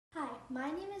My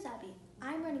name is Abhi.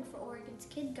 I'm running for Oregon's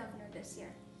Kid Governor this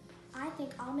year. I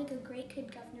think I'll make a great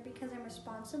kid governor because I'm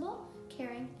responsible,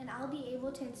 caring, and I'll be able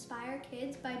to inspire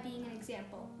kids by being an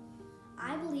example.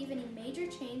 I believe any major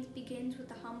change begins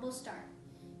with a humble start.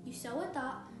 You sow a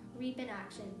thought, reap an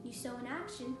action. You sow an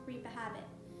action, reap a habit.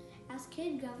 As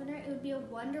kid governor, it would be a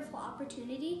wonderful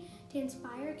opportunity to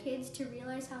inspire kids to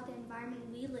realize how the environment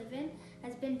we live in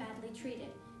has been badly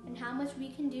treated and how much we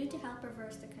can do to help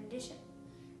reverse the condition.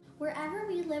 Wherever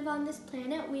we live on this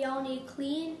planet, we all need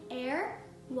clean air,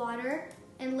 water,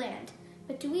 and land.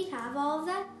 But do we have all of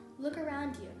that? Look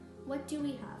around you. What do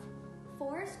we have?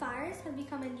 Forest fires have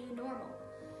become a new normal,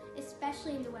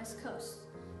 especially in the West Coast.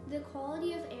 The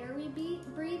quality of air we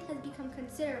breathe has become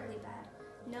considerably bad.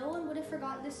 No one would have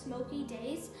forgotten the smoky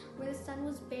days where the sun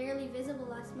was barely visible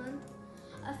last month.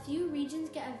 A few regions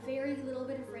get a very little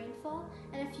bit of rainfall,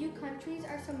 and a few countries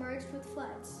are submerged with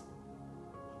floods.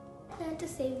 The plan to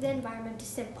save the environment is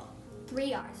simple.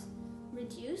 3 R's: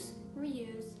 reduce,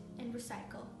 reuse, and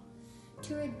recycle.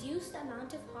 To reduce the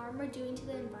amount of harm we're doing to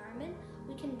the environment,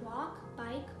 we can walk,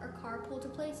 bike, or carpool to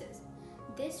places.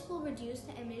 This will reduce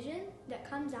the emission that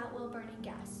comes out while burning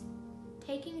gas.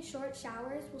 Taking short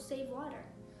showers will save water.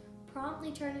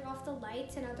 Promptly turning off the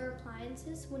lights and other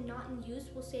appliances when not in use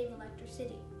will save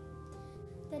electricity.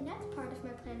 The next part of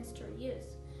my plan is to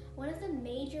reuse. One of the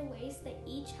major wastes that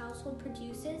each household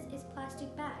produces is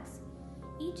plastic bags.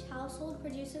 Each household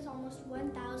produces almost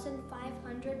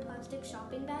 1,500 plastic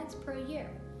shopping bags per year.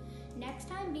 Next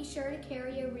time, be sure to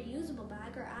carry a reusable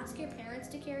bag or ask your parents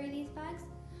to carry these bags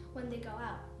when they go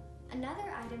out.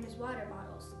 Another item is water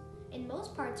bottles. In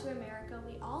most parts of America,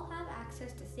 we all have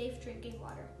access to safe drinking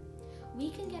water. We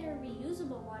can get a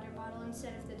reusable water bottle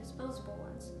instead of the disposable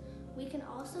ones. We can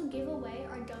also give away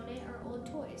or donate our old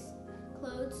toys,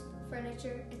 clothes,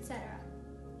 furniture, etc.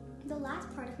 The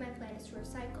last part of my plan is to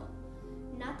recycle.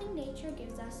 Nothing nature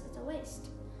gives us is a waste.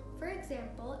 For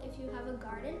example, if you have a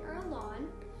garden or a lawn,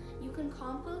 you can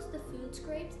compost the food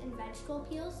scraps and vegetable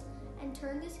peels and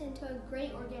turn this into a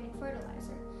great organic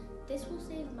fertilizer. This will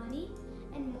save money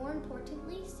and, more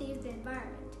importantly, save the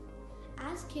environment.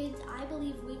 As kids, I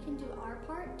believe we can do our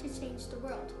part to change the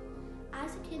world.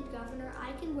 As a kid governor,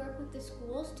 I can work with the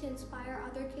schools to inspire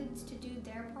other kids to do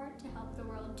their part to help the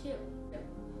world too.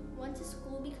 Once a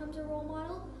school becomes a role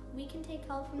model, we can take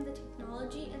help from the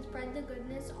technology and spread the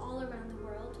goodness all around the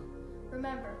world.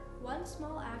 Remember, one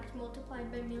small act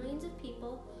multiplied by millions of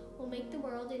people will make the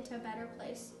world into a better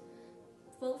place.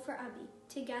 Vote for Abhi.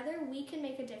 Together, we can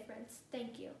make a difference.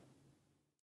 Thank you.